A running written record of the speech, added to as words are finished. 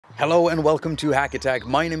Hello and welcome to haQ.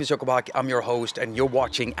 My name is Jakob. I'm your host and you're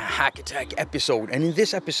watching a haQ episode. And in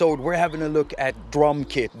this episode, we're having a look at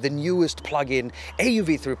Drumkit, the newest plugin,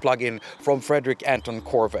 AUV3 plugin from Fred Anton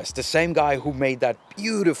Corvest, the same guy who made that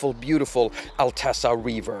beautiful Altessa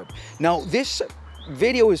reverb. Now, this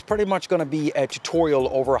video is pretty much going to be a tutorial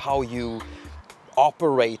over how you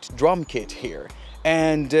operate Drumkit here.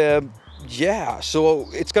 And yeah, so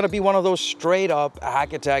it's going to be one of those straight up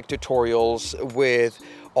haQ tutorials with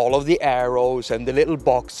all of the arrows and the little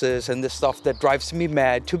boxes and the stuff that drives me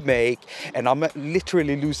mad to make, and I'm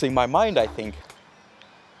literally losing my mind, I think.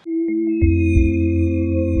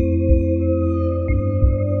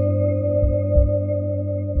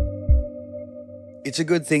 It's a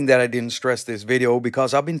good thing that I didn't stress this video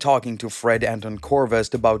because I've been talking to Fred Anton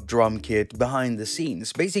Corvest about Drumkit behind the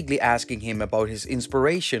scenes, basically asking him about his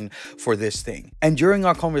inspiration for this thing. And during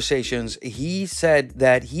our conversations, he said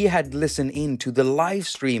that he had listened in to the live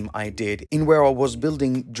stream I did in where I was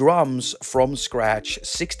building drums from scratch,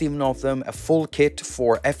 16 of them, a full kit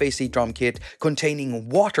for FAC Drumkit containing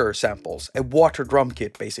water samples, a water drum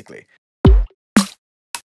kit basically.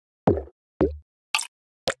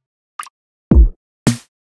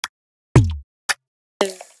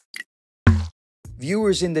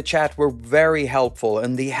 Viewers in the chat were very helpful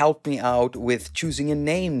and they helped me out with choosing a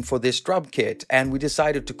name for this drum kit, and we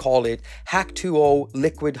decided to call it haQ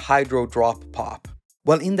Liquid Hydro Drop Pop.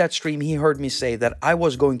 Well, in that stream he heard me say that I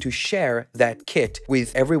was going to share that kit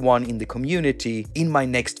with everyone in the community in my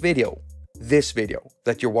next video. This video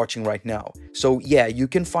that you're watching right now. So yeah, you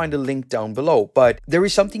can find a link down below, but there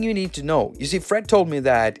is something you need to know. You see, Fred told me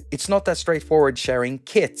that it's not that straightforward sharing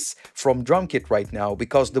kits from Drumkit right now,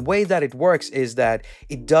 because the way that it works is that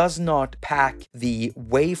it does not pack the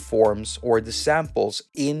waveforms or the samples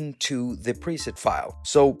into the preset file.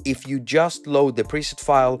 So if you just load the preset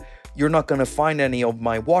file, you're not going to find any of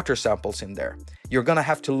my water samples in there. You're going to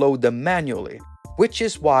have to load them manually. Which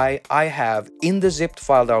is why I have, in the zipped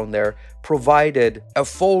file down there, provided a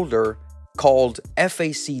folder called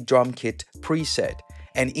FAC Drumkit preset.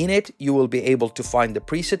 And in it, you will be able to find the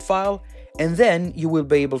preset file, and then you will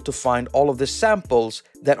be able to find all of the samples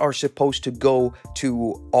that are supposed to go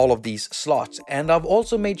to all of these slots. And I've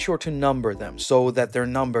also made sure to number them so that they're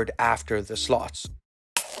numbered after the slots.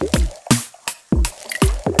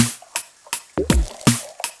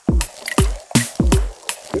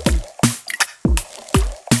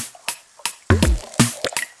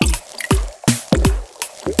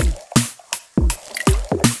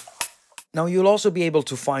 Now, you'll also be able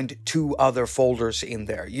to find two other folders in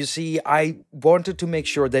there. You see, I wanted to make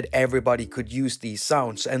sure that everybody could use these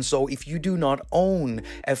sounds. And so if you do not own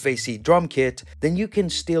FAC Drumkit, then you can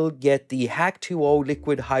still get the haQ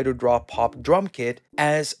Liquid Hydro Drop Pop Drum Kit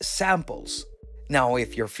as samples. Now,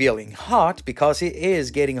 if you're feeling hot, because it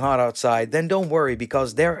is getting hot outside, then don't worry,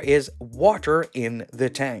 because there is water in the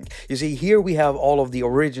tank. You see, here we have all of the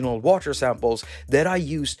original water samples that I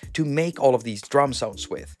used to make all of these drum sounds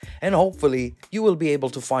with. And hopefully, you will be able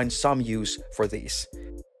to find some use for these.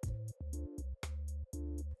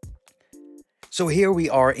 So here we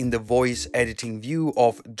are in the voice editing view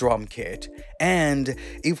of Drumkit, and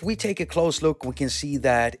if we take a close look, we can see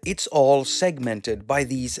that it's all segmented by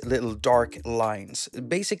these little dark lines.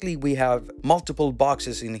 Basically, we have multiple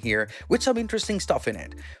boxes in here with some interesting stuff in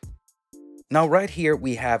it. Now right here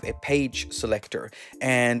we have a page selector,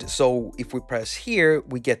 and so if we press here,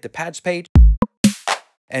 we get the pads page.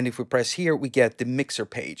 And if we press here, we get the mixer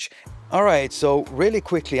page. All right, so really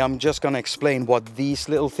quickly, I'm just gonna explain what these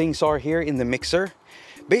little things are here in the mixer.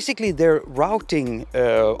 Basically, they're routing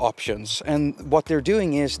options, and what they're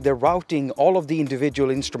doing is they're routing all of the individual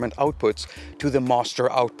instrument outputs to the master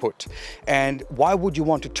output. And why would you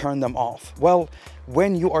want to turn them off? Well,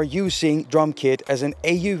 when you are using Drumkit as an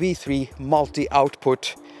AUV3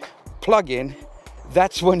 multi-output plugin,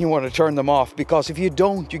 that's when you want to turn them off, because if you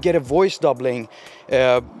don't, you get a voice doubling,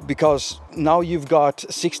 because now you've got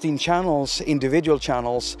 16 channels, individual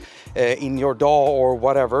channels in your DAW or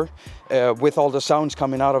whatever, with all the sounds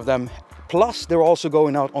coming out of them, plus they're also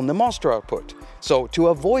going out on the master output. So to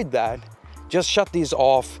avoid that, just shut these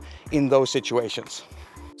off in those situations.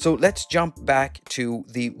 So let's jump back to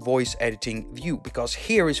the voice editing view, because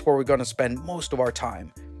here is where we're going to spend most of our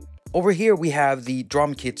time. Over here we have the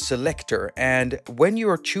Drumkit selector, and when you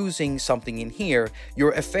are choosing something in here,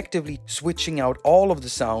 you're effectively switching out all of the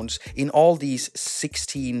sounds in all these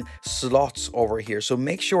 16 slots over here. So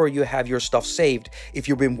make sure you have your stuff saved if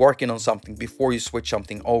you've been working on something before you switch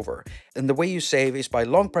something over. And the way you save is by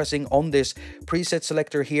long pressing on this preset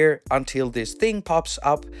selector here until this thing pops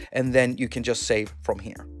up, and then you can just save from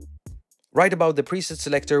here. Right above the preset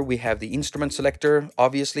selector, we have the instrument selector,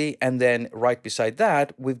 obviously, and then right beside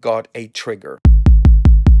that, we've got a trigger.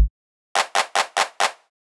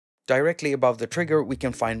 Directly above the trigger, we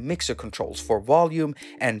can find mixer controls for volume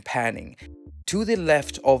and panning. To the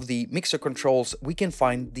left of the mixer controls, we can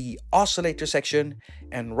find the oscillator section,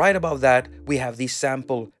 and right above that, we have the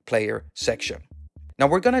sample player section. Now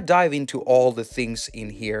we're gonna dive into all the things in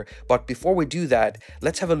here, but before we do that,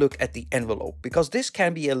 let's have a look at the envelope, because this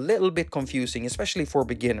can be a little bit confusing, especially for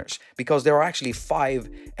beginners, because there are actually 5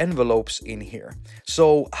 envelopes in here.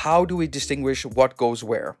 So how do we distinguish what goes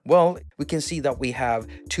where? Well, we can see that we have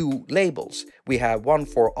 2 labels. We have one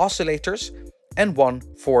for oscillators and one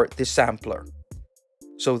for the sampler.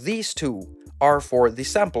 So these 2 are for the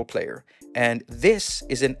sample player, and this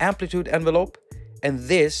is an amplitude envelope, and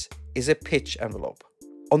this is a pitch envelope.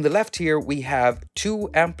 On the left here, we have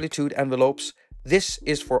 2 amplitude envelopes. This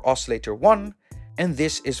is for oscillator 1, and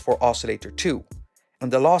this is for oscillator 2.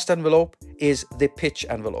 And the last envelope is the pitch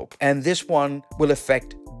envelope, and this one will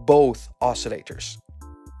affect both oscillators.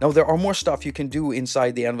 Now, there are more stuff you can do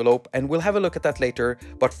inside the envelope, and we'll have a look at that later.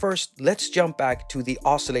 But first, let's jump back to the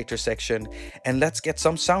oscillator section, and let's get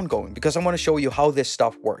some sound going, because I want to show you how this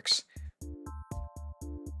stuff works.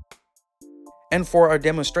 And for our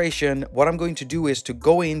demonstration, what I'm going to do is to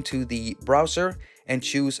go into the browser and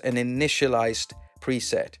choose an initialized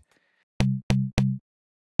preset.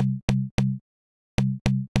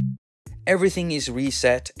 Everything is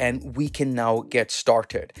reset and we can now get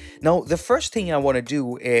started. Now, the first thing I want to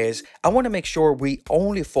do is I want to make sure we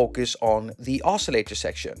only focus on the oscillator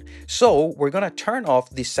section. So we're going to turn off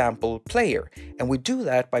the sample player, and we do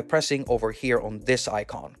that by pressing over here on this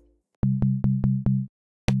icon.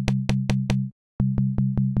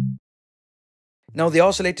 Now the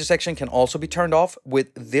oscillator section can also be turned off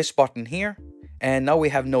with this button here, and now we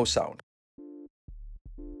have no sound.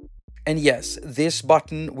 And yes, this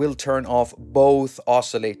button will turn off both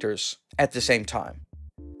oscillators at the same time.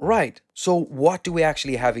 Right, so what do we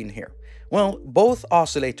actually have in here? Well, both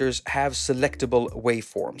oscillators have selectable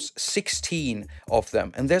waveforms, 16 of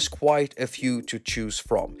them, and there's quite a few to choose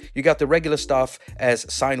from. You got the regular stuff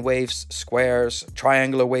as sine waves, squares,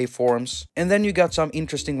 triangular waveforms, and then you got some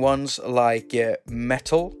interesting ones like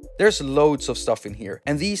metal. There's loads of stuff in here,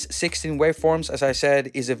 and these 16 waveforms, as I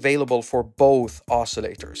said, is available for both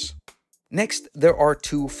oscillators. Next, there are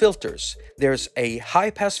 2 filters. There's a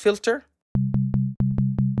high-pass filter,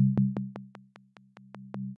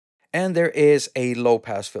 and there is a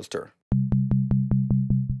low-pass filter.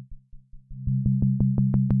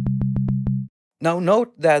 Now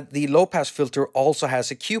note that the low-pass filter also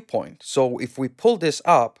has a cue point, so if we pull this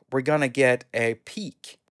up, we're gonna get a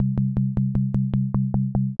peak.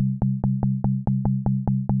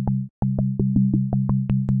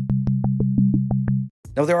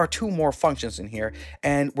 Now there are 2 more functions in here,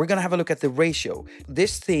 and we're gonna have a look at the ratio.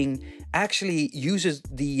 This thing actually uses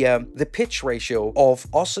the pitch ratio of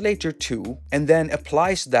oscillator 2 and then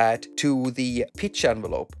applies that to the pitch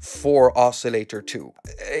envelope for oscillator 2.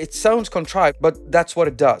 It sounds contrived, but that's what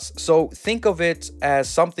it does. So think of it as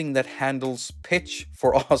something that handles pitch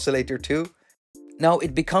for oscillator 2. Now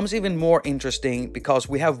it becomes even more interesting because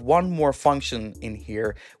we have one more function in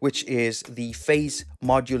here, which is the phase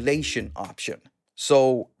modulation option.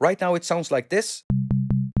 So right now it sounds like this,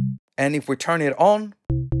 and if we turn it on,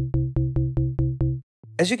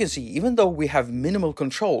 as you can see, even though we have minimal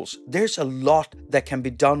controls, there's a lot that can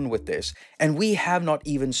be done with this, and we have not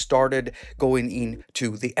even started going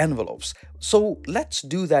into the envelopes. So let's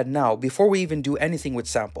do that now before we even do anything with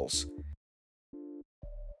samples.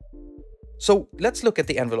 So let's look at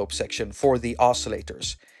the envelope section for the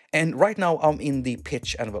oscillators. And right now I'm in the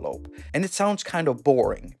pitch envelope, and it sounds kind of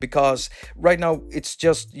boring because right now it's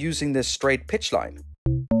just using this straight pitch line.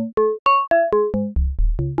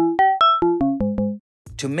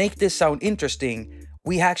 To make this sound interesting,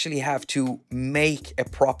 we actually have to make a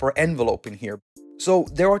proper envelope in here. So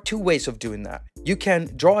there are 2 ways of doing that. You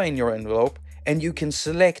can draw in your envelope, and you can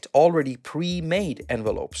select already pre-made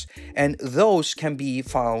envelopes, and those can be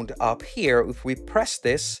found up here. If we press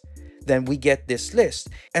this, then we get this list.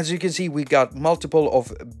 As you can see, we got multiple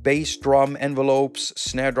of bass drum envelopes,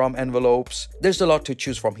 snare drum envelopes. There's a lot to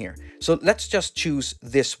choose from here. So let's just choose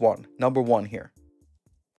this one, number 1 here.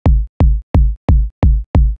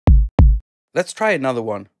 Let's try another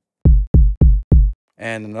one.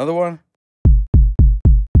 And another one.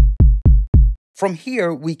 From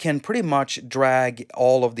here, we can pretty much drag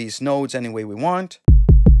all of these nodes any way we want.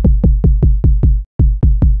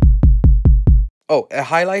 Oh, a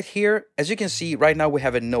highlight here. As you can see, right now we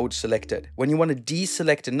have a node selected. When you want to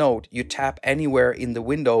deselect a node, you tap anywhere in the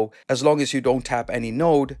window. As long as you don't tap any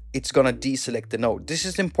node, it's gonna deselect the node. This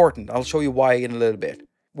is important. I'll show you why in a little bit.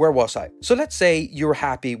 Where was I? So let's say you're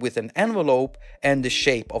happy with an envelope and the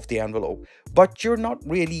shape of the envelope, but you're not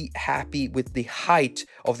really happy with the height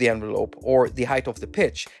of the envelope or the height of the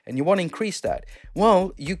pitch, and you want to increase that.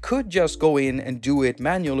 Well, you could just go in and do it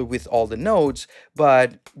manually with all the nodes,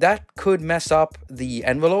 but that could mess up the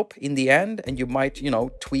envelope in the end, and you might,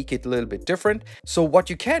 tweak it a little bit different. So what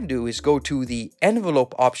you can do is go to the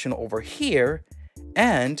envelope option over here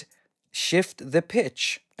and shift the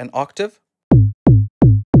pitch an octave.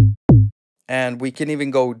 And we can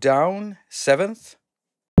even go down 7th.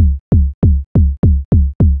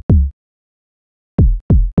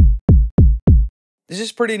 This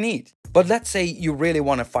is pretty neat. But let's say you really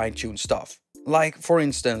want to fine-tune stuff. Like, for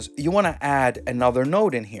instance, you want to add another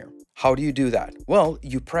node in here. How do you do that? Well,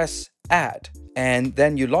 you press add, and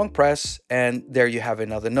then you long press, and there you have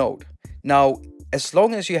another node. Now, as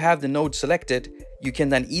long as you have the node selected, you can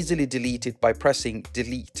then easily delete it by pressing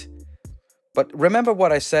delete. But remember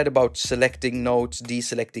what I said about selecting nodes,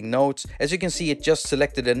 deselecting nodes. As you can see, it just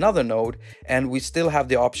selected another node, and we still have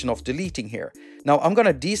the option of deleting here. Now I'm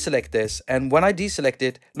gonna deselect this, and when I deselect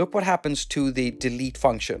it, look what happens to the delete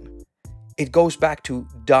function. It goes back to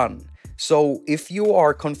done. So if you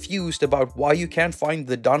are confused about why you can't find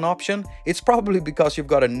the done option, it's probably because you've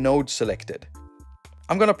got a node selected.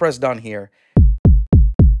 I'm gonna press done here,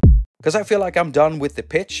 because I feel like I'm done with the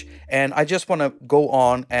pitch, and I just want to go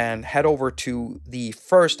on and head over to the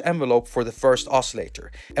first envelope for the first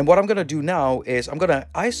oscillator. And what I'm going to do now is I'm going to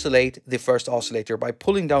isolate the first oscillator by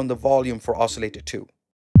pulling down the volume for oscillator 2.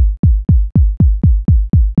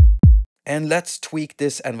 And let's tweak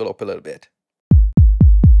this envelope a little bit.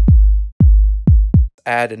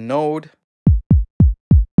 Add a node.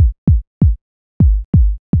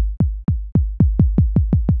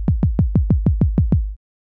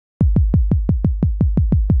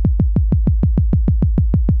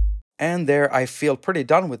 And there, I feel pretty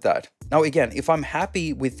done with that. Now again, if I'm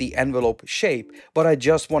happy with the envelope shape, but I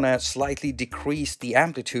just want to slightly decrease the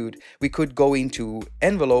amplitude, we could go into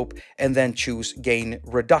envelope and then choose gain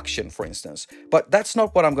reduction, for instance. But that's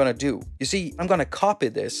not what I'm going to do. You see, I'm going to copy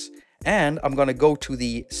this, and I'm going to go to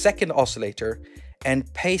the second oscillator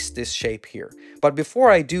and paste this shape here. But before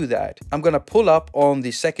I do that, I'm going to pull up on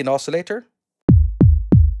the second oscillator.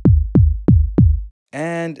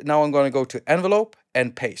 And now I'm going to go to envelope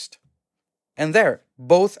and paste. And there,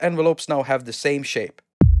 both envelopes now have the same shape.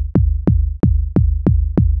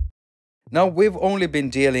 Now we've only been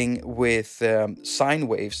dealing with sine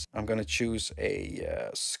waves. I'm going to choose a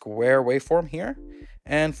square waveform here.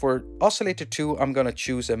 And for oscillator 2, I'm going to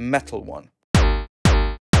choose a metal one.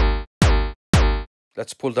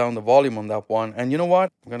 Let's pull down the volume on that one. And you know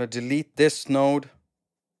what? I'm going to delete this node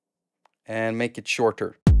and make it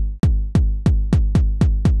shorter.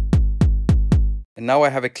 And now I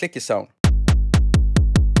have a clicky sound.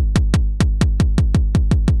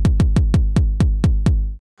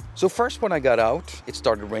 So first when I got out, it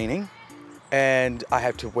started raining, and I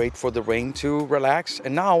had to wait for the rain to relax.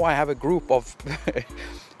 And now I have a group of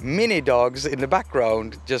mini dogs in the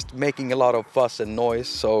background just making a lot of fuss and noise.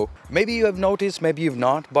 So maybe you have noticed, maybe you've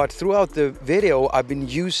not, but throughout the video I've been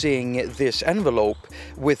using this envelope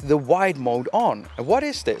with the wide mode on. And what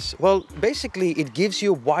is this? Well, basically it gives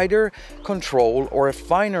you wider control or a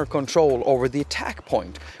finer control over the attack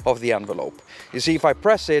point of the envelope. You see, if I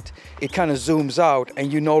press it, it kind of zooms out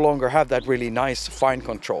and you no longer have that really nice fine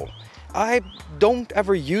control. I don't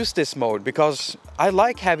ever use this mode because I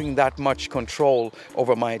like having that much control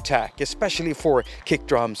over my attack, especially for kick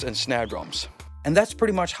drums and snare drums. And that's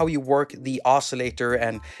pretty much how you work the oscillator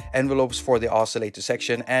and envelopes for the oscillator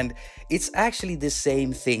section. And it's actually the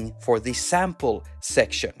same thing for the sample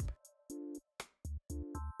section.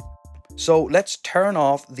 So let's turn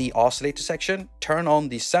off the oscillator section, turn on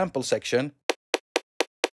the sample section.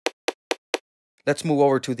 Let's move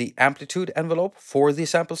over to the amplitude envelope for the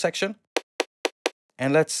sample section.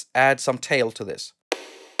 And let's add some tail to this.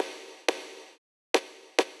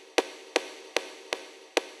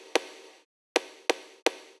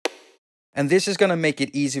 And this is going to make it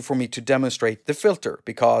easy for me to demonstrate the filter,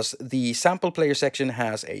 because the sample player section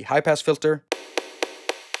has a high pass filter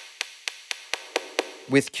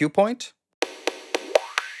with cue point.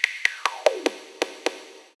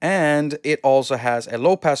 And it also has a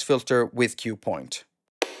low pass filter with cue point.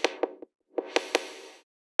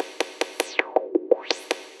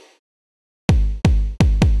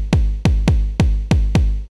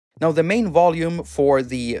 Now the main volume for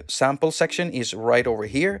the sample section is right over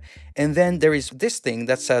here, and then there is this thing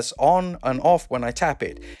that says on and off when I tap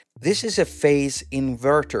it. This is a phase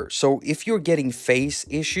inverter, so if you're getting phase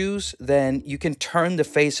issues, then you can turn the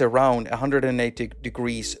phase around 180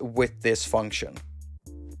 degrees with this function.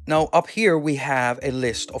 Now up here we have a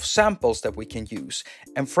list of samples that we can use,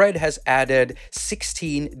 and Fred has added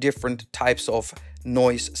 16 different types of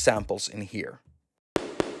noise samples in here.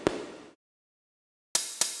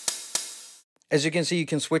 As you can see, you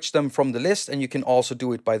can switch them from the list, and you can also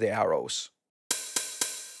do it by the arrows.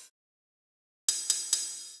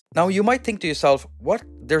 Now you might think to yourself, what?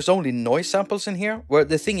 There's only noise samples in here? Well,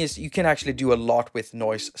 the thing is, you can actually do a lot with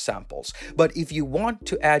noise samples. But if you want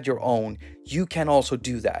to add your own, you can also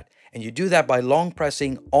do that. And you do that by long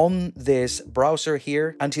pressing on this browser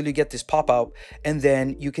here until you get this pop-up, and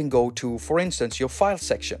then you can go to, for instance, your file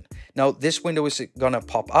section. Now this window is gonna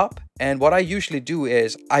pop up, and what I usually do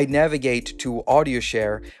is I navigate to audio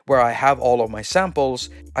share where I have all of my samples.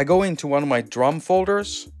 I go into one of my drum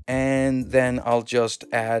folders, and then I'll just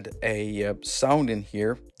add a sound in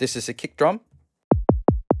here. This is a kick drum.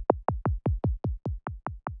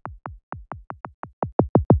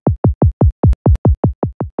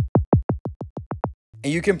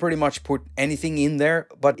 And you can pretty much put anything in there,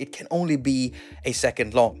 but it can only be a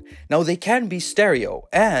second long. Now they can be stereo,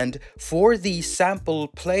 and for the sample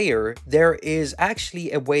player, there is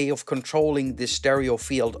actually a way of controlling the stereo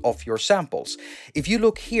field of your samples. If you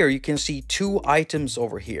look here, you can see two items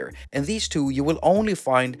over here, and these two you will only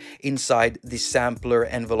find inside the sampler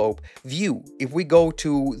envelope view. If we go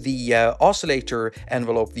to the oscillator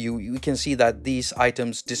envelope view, you can see that these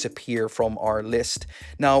items disappear from our list.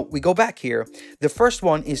 Now we go back here. The first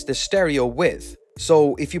one is the stereo width.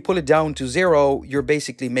 So if you pull it down to 0, you're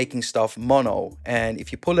basically making stuff mono, and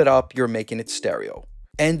if you pull it up, you're making it stereo.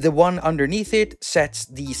 And the one underneath it sets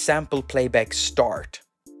the sample playback start.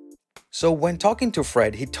 So when talking to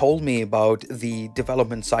Fred, he told me about the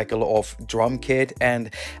development cycle of Drumkit,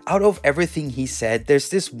 and out of everything he said, there's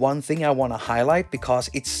this one thing I want to highlight because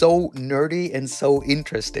it's so nerdy and so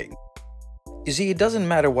interesting. You see, it doesn't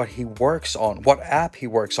matter what he works on, what app he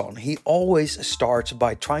works on, he always starts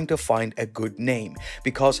by trying to find a good name,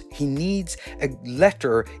 because he needs a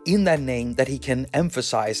letter in that name that he can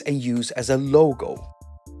emphasize and use as a logo.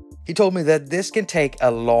 He told me that this can take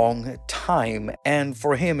a long time, and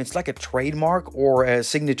for him it's like a trademark or a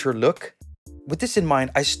signature look. With this in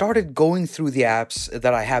mind, I started going through the apps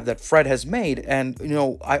that I have that Fred has made, and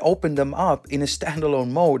I opened them up in a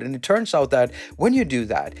standalone mode, and it turns out that when you do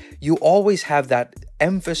that, you always have that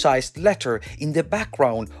emphasized letter in the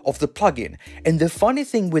background of the plugin. And the funny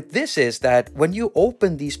thing with this is that when you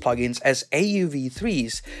open these plugins as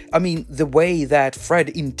AUV3s, I mean, the way that Fred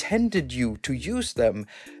intended you to use them,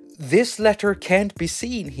 this letter can't be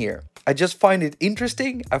seen here. I just find it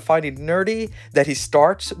interesting, I find it nerdy that he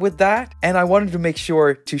starts with that, and I wanted to make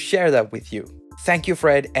sure to share that with you. Thank you,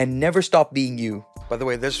 Fred, and never stop being you. By the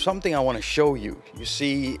way, there's something I want to show you. You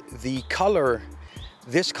see the color,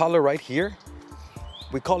 this color right here,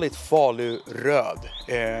 we call it faluröd.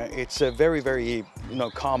 It's a very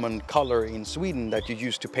common color in Sweden that you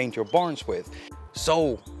use to paint your barns with.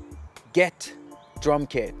 So get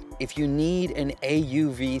Drumkit. If you need an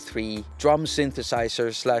AUV3 drum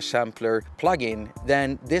synthesizer / sampler plugin,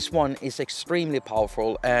 then this one is extremely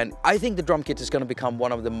powerful, and I think the Drumkit is going to become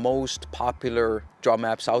one of the most popular drum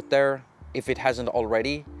apps out there, if it hasn't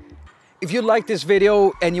already. If you like this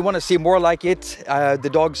video and you want to see more like it, the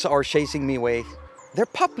dogs are chasing me away. They're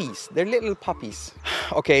puppies, they're little puppies.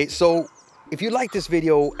 Okay, so if you like this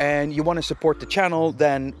video and you want to support the channel,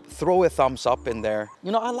 then throw a thumbs up in there.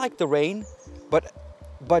 I like the rain,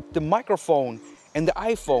 but the microphone and the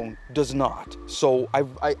iPhone does not. So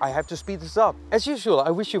I have to speed this up. As usual,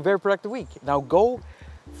 I wish you a very productive week. Now go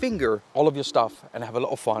finger all of your stuff and have a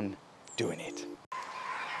lot of fun doing it.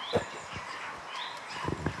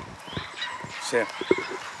 See ya.